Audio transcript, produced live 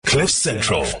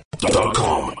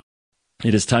CliffCentral.com.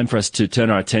 It is time for us to turn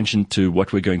our attention to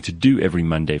what we're going to do every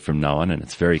Monday from now on, and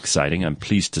it's very exciting. I'm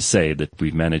pleased to say that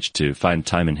we've managed to find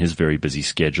time in his very busy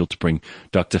schedule to bring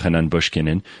Dr. Hanan Bushkin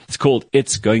in. It's called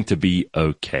It's Going to Be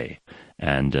Okay.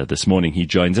 And this morning he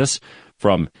joins us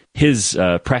from his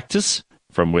practice,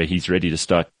 from where he's ready to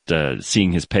start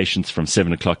seeing his patients from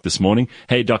 7 o'clock this morning.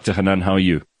 Hey, Dr. Hanan, how are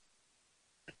you?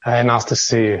 Hey, nice to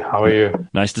see you. How are you?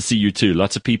 Nice to see you too.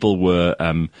 Lots of people were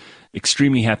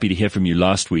extremely happy to hear from you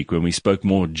last week when we spoke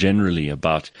more generally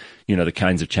about, the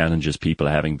kinds of challenges people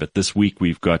are having. But this week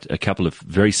we've got a couple of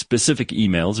very specific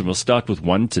emails, and we'll start with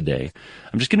one today.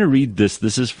 I'm just going to read this.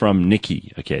 This is from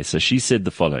Nikki. Okay, so she said the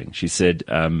following. She said,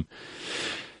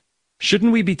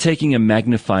 shouldn't we be taking a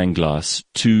magnifying glass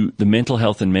to the mental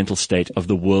health and mental state of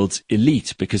the world's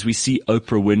elite? Because we see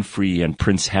Oprah Winfrey and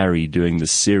Prince Harry doing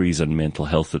this series on mental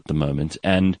health at the moment.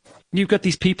 And you've got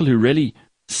these people who really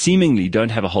seemingly don't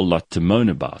have a whole lot to moan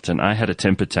about. And I had a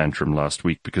temper tantrum last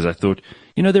week because I thought,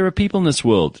 there are people in this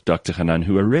world, Dr. Hanan,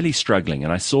 who are really struggling.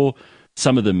 And I saw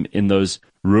some of them in those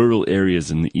rural areas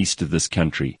in the east of this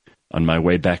country on my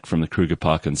way back from the Kruger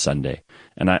Park on Sunday.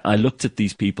 And I looked at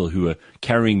these people who are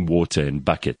carrying water in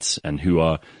buckets and who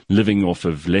are living off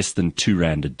of less than 2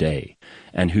 rand a day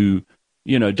and who,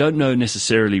 don't know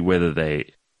necessarily whether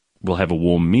they will have a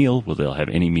warm meal, whether they'll have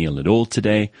any meal at all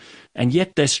today. And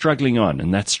yet they're struggling on,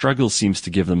 and that struggle seems to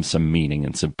give them some meaning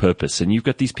and some purpose. And you've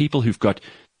got these people who've got,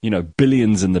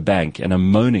 billions in the bank and are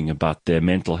moaning about their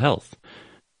mental health.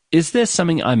 Is there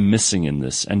something I'm missing in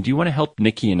this? And do you want to help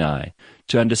Nikki and I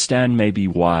to understand maybe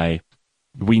why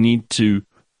we need to,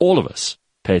 all of us,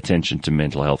 pay attention to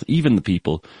mental health, even the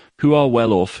people who are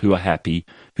well off, who are happy,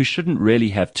 who shouldn't really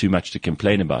have too much to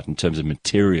complain about in terms of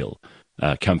material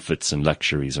comforts and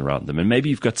luxuries around them. And maybe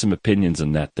you've got some opinions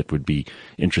on that would be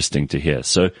interesting to hear.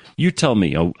 So you tell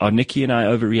me, are Nikki and I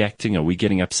overreacting? Are we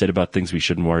getting upset about things we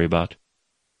shouldn't worry about?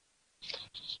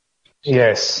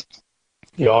 Yes,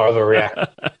 you are overreacting.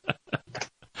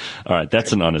 All right,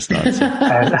 that's an honest answer.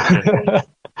 And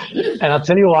I'll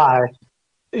tell you why.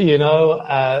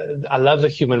 I love the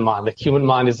human mind. The human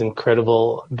mind is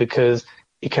incredible because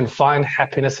it can find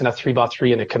happiness in a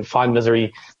 3x3 and it can find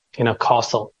misery in a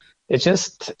castle. It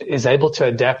just is able to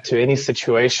adapt to any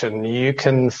situation. You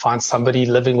can find somebody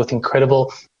living with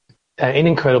incredible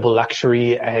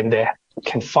luxury and they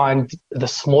can find the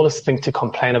smallest thing to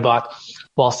complain about,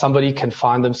 while somebody can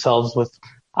find themselves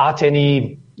without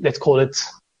any, let's call it,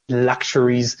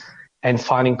 luxuries and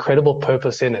find incredible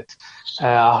purpose in it.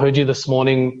 I heard you this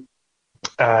morning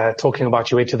talking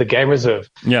about you went to the game reserve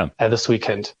this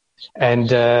weekend. And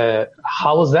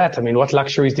how was that? I mean, what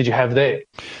luxuries did you have there?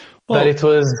 Well, but it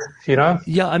was,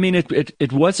 Yeah, I mean,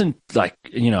 it wasn't like,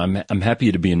 I'm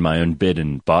happier to be in my own bed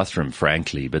and bathroom,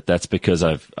 frankly, but that's because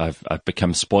I've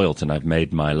become spoilt and I've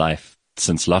made my life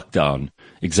since lockdown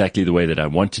exactly the way that I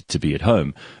want it to be at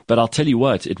home. But I'll tell you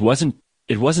what, it wasn't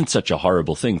such a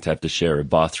horrible thing to have to share a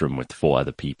bathroom with 4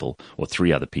 other people or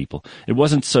 3 other people. It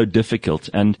wasn't so difficult,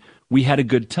 and we had a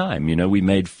good time. We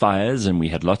made fires and we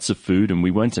had lots of food, and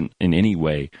we weren't in any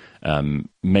way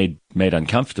made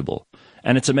uncomfortable.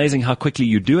 And it's amazing how quickly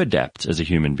you do adapt as a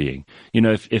human being.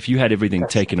 If you had everything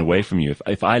taken away from you,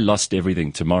 if I lost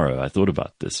everything tomorrow, I thought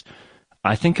about this,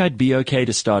 I think I'd be okay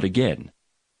to start again.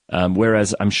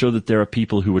 Whereas I'm sure that there are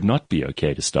people who would not be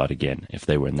okay to start again if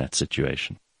they were in that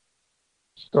situation.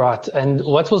 Right. And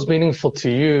what was meaningful to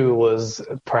you was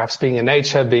perhaps being in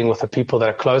nature, being with the people that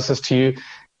are closest to you,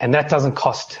 and that doesn't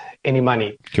cost any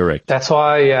money. Correct. That's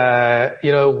why,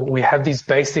 we have these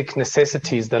basic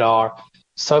necessities that are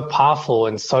so powerful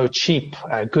and so cheap,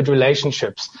 good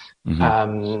relationships,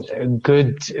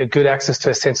 good access to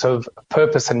a sense of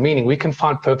purpose and meaning. We can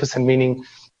find purpose and meaning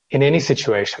in any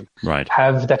situation. Right.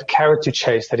 Have that carrot to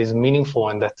chase that is meaningful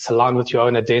and that's aligned with your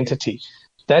own identity.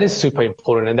 That is super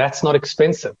important, and that's not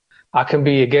expensive. I can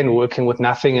be, again, working with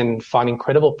nothing and find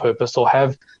incredible purpose, or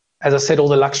have, as I said, all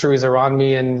the luxuries around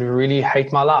me and really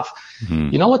hate my life.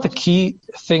 You know what the key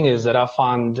thing is that I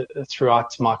find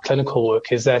throughout my clinical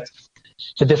work is that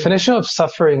the definition of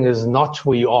suffering is not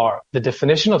where you are. The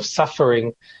definition of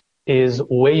suffering is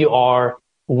where you are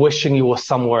wishing you were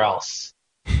somewhere else.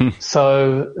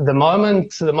 So the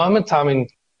moment I'm in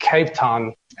Cape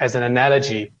Town, as an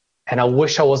analogy, and I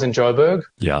wish I was in Joburg,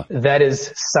 that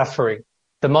is suffering.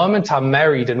 The moment I'm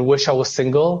married and wish I was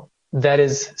single, that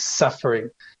is suffering.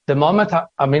 The moment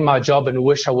I'm in my job and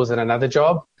wish I was in another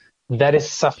job, that is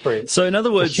suffering. So in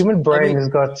other words, the human brain has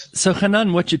got... So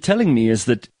Hanan, what you're telling me is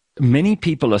that many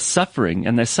people are suffering,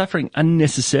 and they're suffering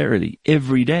unnecessarily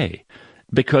every day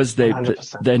because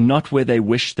they're not where they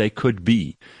wish they could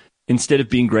be, instead of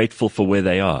being grateful for where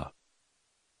they are.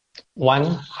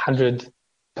 100%.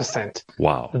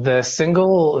 Wow. The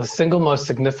single most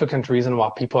significant reason why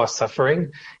people are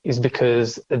suffering is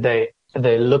because they're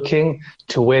looking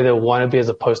to where they want to be as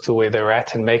opposed to where they're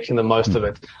at and making the most of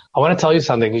it. I want to tell you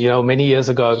something. Many years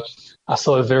ago, I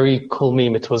saw a very cool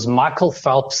meme. It was Michael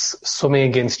Phelps swimming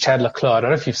against Chad Leclerc. I don't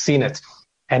know if you've seen it.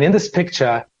 And in this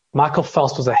picture, Michael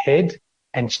Phelps was ahead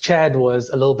and Chad was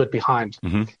a little bit behind.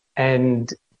 Mm-hmm.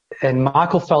 And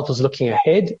Michael Phelps was looking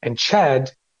ahead and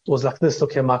Chad was like this,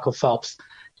 looking at Michael Phelps.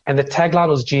 And the tagline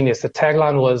was genius. The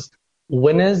tagline was,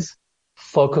 winners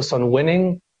focus on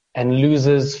winning and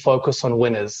losers focus on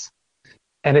winners.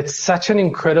 And it's such an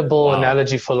incredible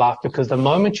analogy for life, because the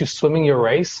moment you're swimming your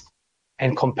race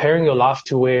and comparing your life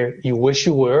to where you wish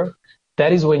you were,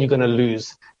 that is when you're going to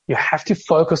lose. You have to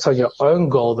focus on your own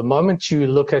goal. The moment you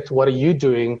look at what are you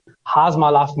doing, how's my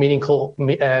life meaningful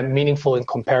in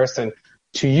comparison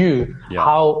to you? Yeah.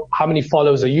 How many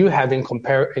followers are you having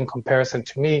in comparison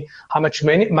to me? How much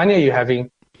money are you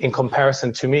having in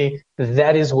comparison to me?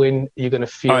 That is when you're going to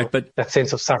feel that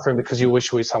sense of suffering because you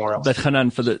wish you were somewhere else. But Hanan,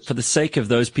 for the sake of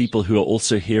those people who are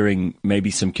also hearing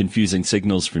maybe some confusing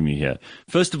signals from you here,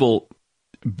 first of all,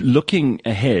 looking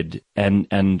ahead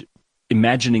and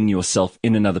imagining yourself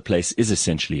in another place is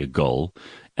essentially a goal.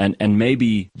 And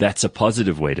maybe that's a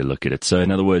positive way to look at it. So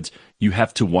in other words, you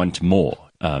have to want more.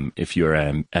 If you're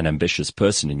an ambitious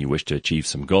person and you wish to achieve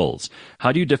some goals,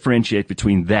 how do you differentiate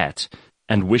between that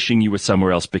and wishing you were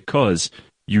somewhere else because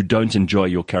you don't enjoy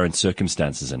your current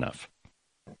circumstances enough?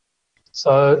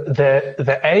 So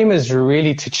the aim is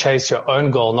really to chase your own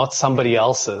goal, not somebody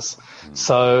else's.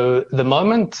 So the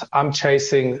moment I'm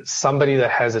chasing somebody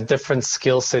that has a different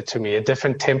skill set to me, a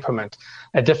different temperament,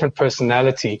 a different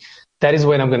personality, that is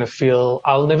when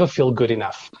I'll never feel good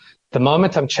enough. The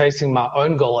moment I'm chasing my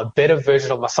own goal, a better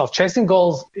version of myself, chasing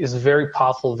goals is very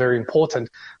powerful, very important,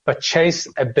 but chase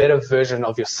a better version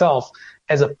of yourself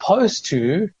as opposed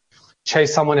to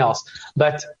chase someone else.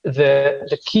 But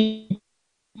the key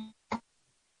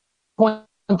point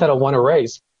that I want to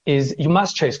raise is you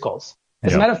must chase goals.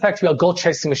 As a matter of fact, we are goal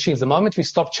chasing machines. The moment we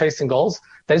stop chasing goals,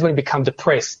 that is when we become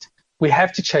depressed. We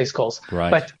have to chase goals. Right.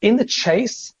 But in the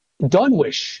chase, don't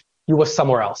wish you were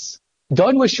somewhere else.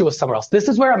 Don't wish you were somewhere else. This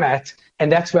is where I'm at, and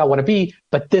that's where I want to be,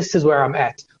 but this is where I'm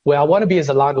at. Where I want to be is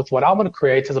aligned with what I want to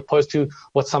create as opposed to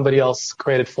what somebody else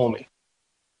created for me.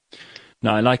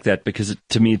 No, I like that because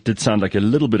to me it did sound like a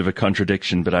little bit of a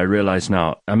contradiction, but I realize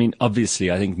now, I mean,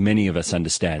 obviously I think many of us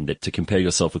understand that to compare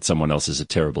yourself with someone else is a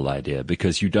terrible idea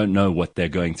because you don't know what they're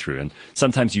going through. And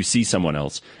sometimes you see someone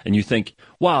else and you think,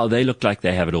 wow, they look like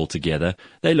they have it all together.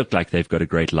 They look like they've got a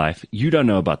great life. You don't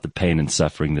know about the pain and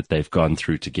suffering that they've gone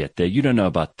through to get there. You don't know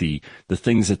about the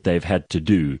things that they've had to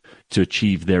do to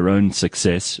achieve their own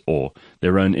success or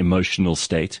their own emotional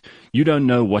state. You don't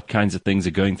know what kinds of things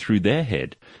are going through their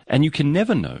head. And you can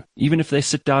never know, even if they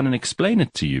sit down and explain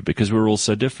it to you, because we're all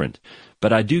so different.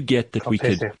 But I do get that we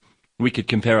could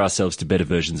compare ourselves to better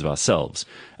versions of ourselves.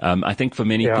 I think for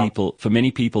many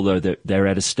people, though, they're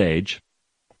at a stage,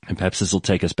 and perhaps this will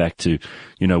take us back to,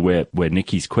 where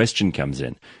Nikki's question comes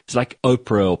in. It's like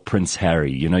Oprah or Prince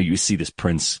Harry. You see this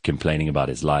prince complaining about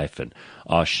his life and,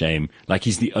 shame. Like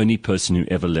he's the only person who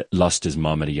ever lost his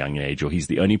mom at a young age, or he's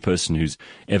the only person who's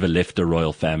ever left a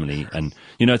royal family. And,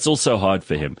 it's all so hard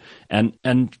for him.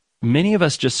 And many of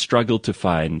us just struggle to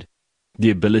find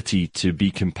the ability to be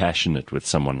compassionate with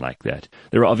someone like that.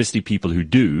 There are obviously people who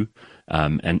do.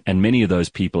 And many of those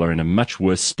people are in a much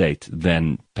worse state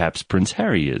than perhaps Prince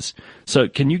Harry is. So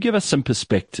can you give us some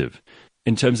perspective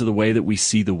in terms of the way that we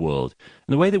see the world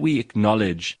and the way that we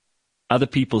acknowledge other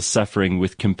people's suffering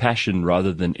with compassion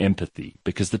rather than empathy?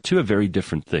 Because the two are very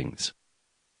different things.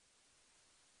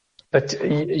 But,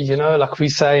 like we're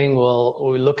saying, well,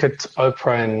 we look at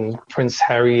Oprah and Prince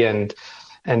Harry and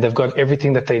they've got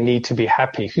everything that they need to be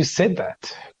happy. Who said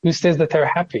that? Who says that they're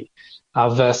happy?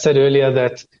 I've said earlier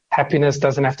that happiness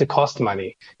doesn't have to cost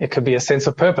money. It could be a sense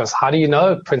of purpose. How do you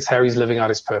know Prince Harry's living out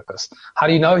his purpose? How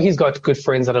do you know he's got good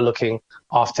friends that are looking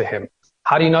after him?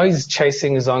 How do you know he's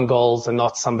chasing his own goals and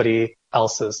not somebody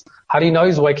else's? How do you know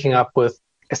he's waking up with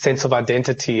a sense of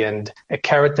identity and a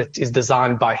carrot that is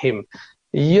designed by him?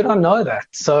 You don't know that.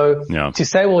 So to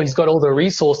say, well, he's got all the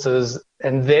resources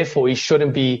and therefore he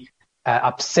shouldn't be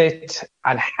upset,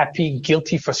 unhappy,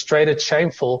 guilty, frustrated,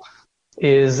 shameful,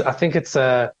 I think it's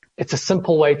a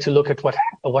simple way to look at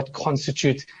what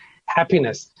constitutes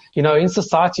happiness. In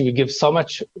society, we give so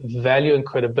much value and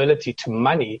credibility to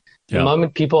money. Yeah. The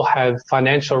moment people have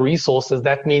financial resources,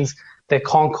 that means they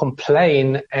can't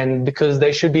complain and because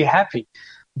they should be happy.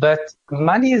 But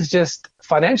money is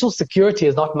financial security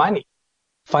is not money.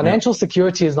 Financial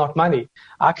security is not money.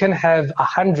 I can have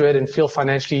 100 and feel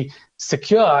financially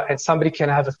secure, and somebody can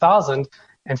have 1,000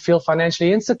 and feel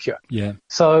financially insecure. Yeah.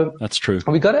 So that's true.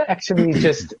 We got to actually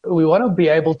we want to be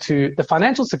able to, the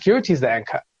financial security is the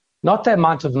anchor, not the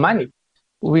amount of money.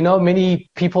 We know many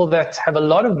people that have a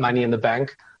lot of money in the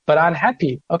bank, but are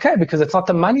unhappy. Okay, because it's not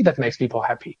the money that makes people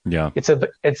happy. Yeah.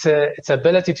 It's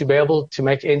ability to be able to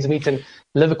make ends meet and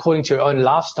live according to your own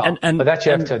lifestyle. But that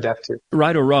you have to adapt to.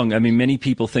 Right or wrong, I mean, many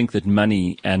people think that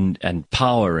money and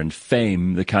power and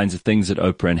fame, the kinds of things that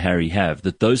Oprah and Harry have,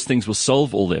 that those things will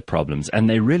solve all their problems, and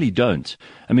they really don't.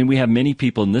 I mean, we have many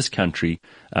people in this country,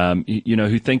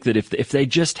 who think that if they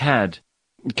just had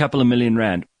a couple of million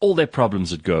rand, all their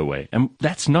problems would go away, and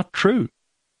that's not true.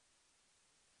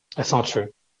 It's not true.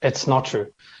 It's not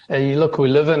true. Look, we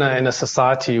live in a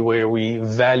society where we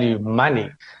value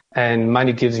money, and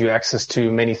money gives you access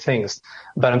to many things.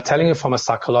 But I'm telling you from a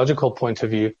psychological point of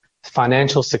view,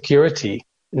 financial security,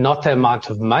 not the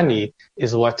amount of money,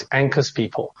 is what anchors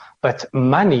people. But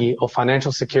money or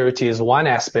financial security is one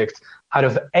aspect out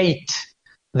of 8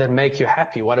 that make you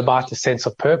happy. What about the sense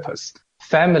of purpose?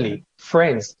 Family,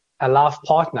 friends, a life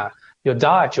partner, your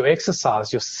diet, your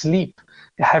exercise, your sleep,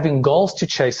 having goals to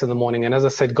chase in the morning. And as I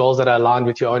said, goals that are aligned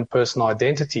with your own personal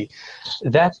identity.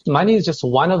 That money is just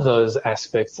one of those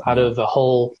aspects out of a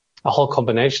whole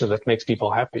combination that makes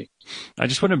people happy. I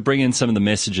just want to bring in some of the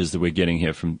messages that we're getting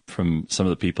here from some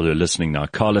of the people who are listening now.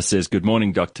 Carla says, good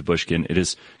morning, Dr. Bushkin. It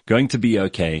is going to be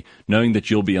okay, knowing that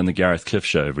you'll be on the Gareth Cliff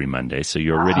Show every Monday, so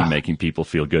you're already making people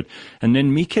feel good. And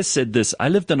then Mika said this, I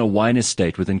lived on a wine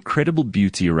estate with incredible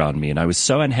beauty around me, and I was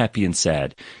so unhappy and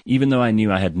sad, even though I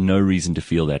knew I had no reason to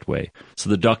feel that way. So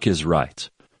the doc is right.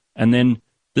 And then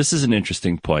this is an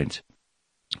interesting point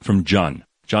from John.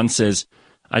 John says,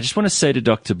 I just want to say to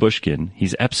Dr. Bushkin,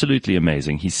 he's absolutely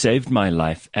amazing. He saved my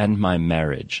life and my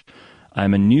marriage.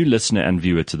 I'm a new listener and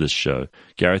viewer to this show.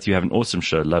 Gareth, you have an awesome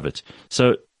show. Love it.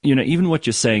 So, even what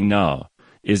you're saying now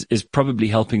is probably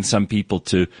helping some people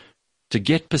to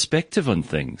get perspective on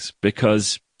things,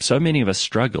 because so many of us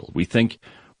struggle. We think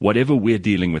whatever we're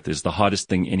dealing with is the hardest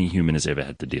thing any human has ever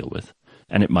had to deal with.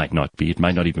 And it might not be. It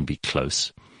might not even be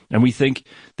close. And we think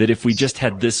that if we just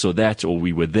had this or that, or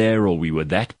we were there, or we were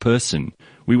that person,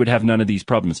 we would have none of these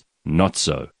problems. Not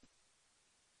so.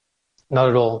 Not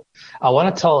at all. I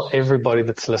want to tell everybody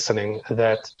that's listening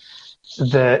that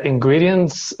the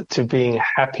ingredients to being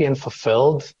happy and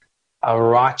fulfilled are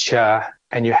right here,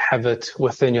 and you have it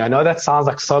within you. I know that sounds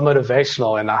like so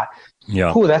motivational, and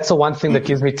that's the one thing that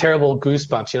gives me terrible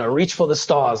goosebumps. Reach for the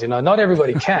stars. Not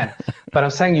everybody can, but I'm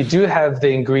saying you do have the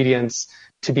ingredients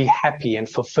to be happy and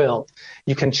fulfilled.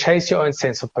 You can chase your own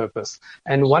sense of purpose.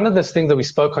 And one of the things that we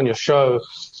spoke on your show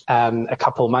a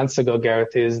couple of months ago,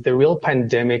 Gareth, is the real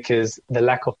pandemic is the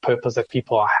lack of purpose that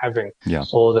people are having,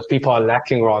 or that people are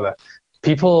lacking rather.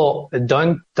 People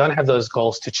don't have those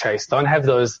goals to chase, don't have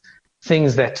those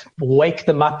things that wake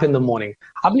them up in the morning.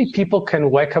 How many people can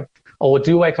wake up or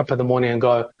do wake up in the morning and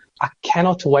go, I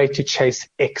cannot wait to chase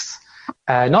X,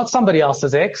 not somebody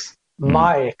else's X,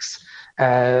 my X.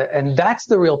 And that's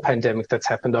the real pandemic that's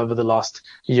happened over the last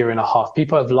year and a half.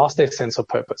 People have lost their sense of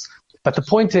purpose. But the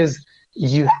point is,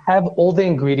 you have all the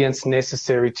ingredients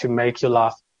necessary to make your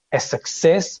life a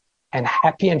success and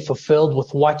happy and fulfilled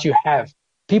with what you have.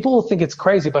 People will think it's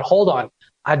crazy, but hold on.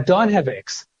 I don't have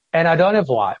X and I don't have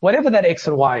Y. Whatever that X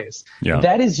and Y is,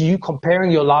 that is you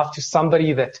comparing your life to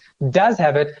somebody that does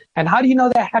have it. And how do you know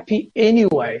they're happy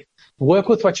anyway? Work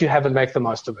with what you have and make the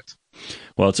most of it.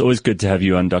 Well, it's always good to have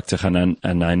you on, Dr. Hanan,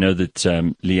 and I know that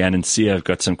Leanne and Sia have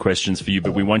got some questions for you,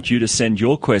 but we want you to send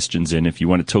your questions in if you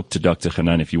want to talk to Dr.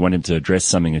 Hanan, if you want him to address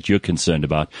something that you're concerned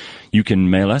about. You can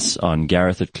mail us on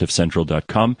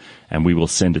gareth@cliffcentral.com, and we will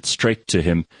send it straight to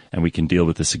him, and we can deal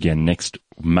with this again next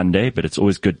Monday, but it's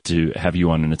always good to have you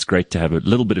on, and it's great to have a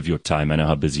little bit of your time. I know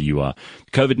how busy you are.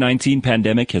 The COVID-19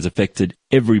 pandemic has affected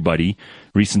everybody.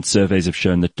 Recent surveys have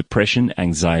shown that depression,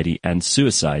 anxiety, and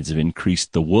suicides have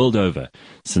increased the world over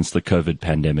since the COVID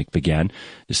pandemic began.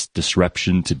 This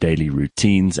disruption to daily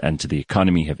routines and to the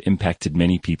economy have impacted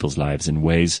many people's lives in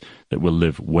ways that will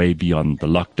live way beyond the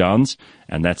lockdowns.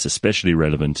 And that's especially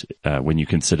relevant when you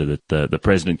consider that the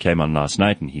president came on last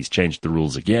night and he's changed the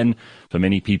rules again. For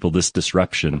many people, this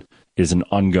disruption is an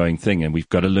ongoing thing, and we've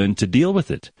got to learn to deal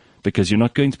with it, because you're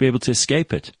not going to be able to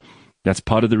escape it. That's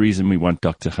part of the reason we want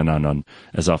Dr. Hanan on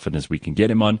as often as we can get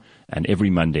him on, and every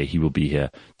Monday he will be here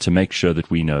to make sure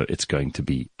that we know it's going to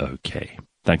be okay.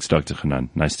 Thanks, Dr. Hanan.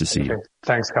 Nice to see you.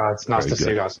 Thanks, guys. Nice to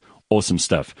see you guys. Awesome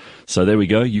stuff. So there we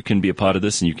go. You can be a part of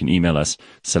this, and you can email us.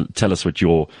 So tell us what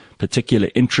your particular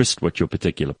interest, what your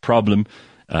particular problem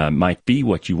might be,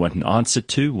 what you want an answer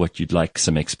to, what you'd like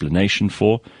some explanation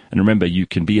for. And remember, you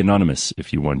can be anonymous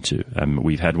if you want to.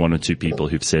 We've had one or two people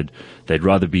who've said they'd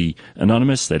rather be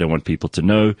anonymous. They don't want people to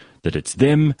know that it's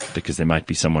them because there might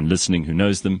be someone listening who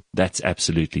knows them. That's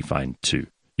absolutely fine too.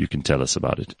 You can tell us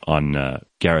about it on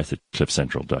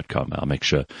Gareth@cliffcentral.com. I'll make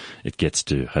sure it gets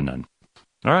to Hanan.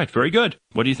 All right, very good.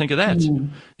 What do you think of that?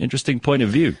 Interesting point of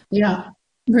view. Yeah,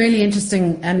 really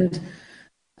interesting. And,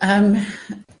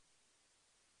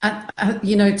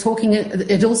 talking,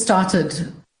 it all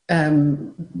started,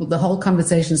 the whole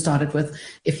conversation started with,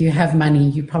 if you have money,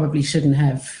 you probably shouldn't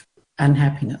have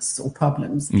unhappiness or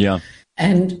problems. Yeah.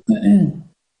 And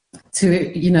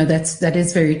that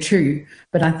is very true.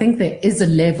 But I think there is a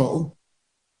level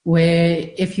where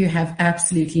if you have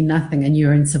absolutely nothing and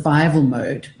you're in survival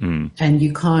mode and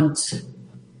you can't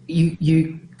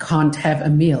have a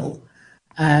meal,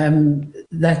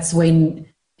 that's when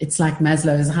it's like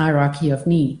Maslow's hierarchy of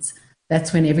needs.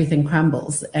 That's when everything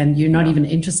crumbles and you're not even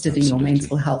interested in your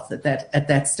mental health at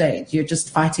that stage. You're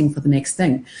just fighting for the next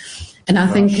thing. And I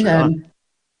think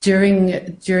during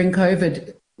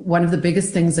COVID, one of the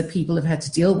biggest things that people have had to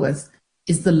deal with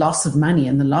is the loss of money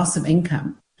and the loss of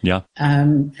income. Yeah.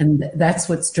 And that's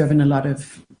what's driven a lot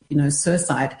of,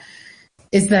 suicide,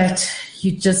 is that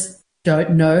you just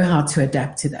don't know how to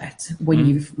adapt to that when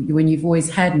you've always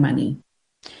had money.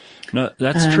 No,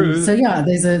 that's true. So yeah,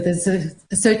 there's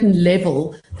a certain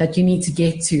level that you need to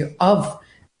get to of,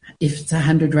 if it's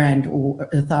 100 Rand or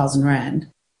 1,000 Rand,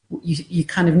 you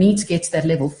kind of need to get to that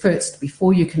level first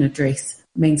before you can address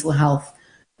mental health,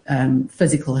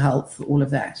 physical health, all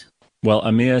of that. Well,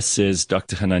 Amir says,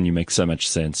 Dr. Hanan, you make so much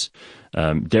sense.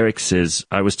 Derek says,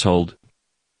 I was taught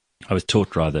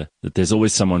that there's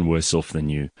always someone worse off than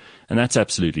you. And that's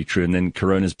absolutely true. And then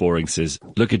Corona's Boring says,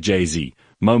 look at Jay-Z.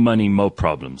 More money, more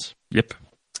problems. Yep.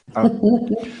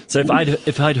 So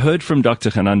if I'd heard from Dr.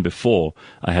 Hanan before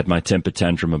I had my temper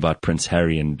tantrum about Prince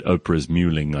Harry and Oprah's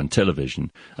mewling on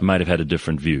television, I might have had a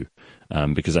different view.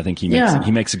 Because I think he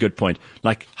makes a good point.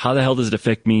 Like, how the hell does it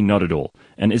affect me? Not at all.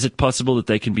 And is it possible that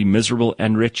they can be miserable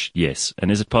and rich? Yes. And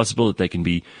is it possible that they can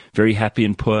be very happy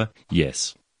and poor?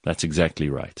 Yes. That's exactly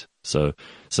right. So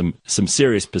some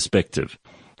serious perspective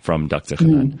from Dr.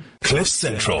 Hanan.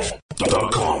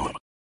 CliffCentral.com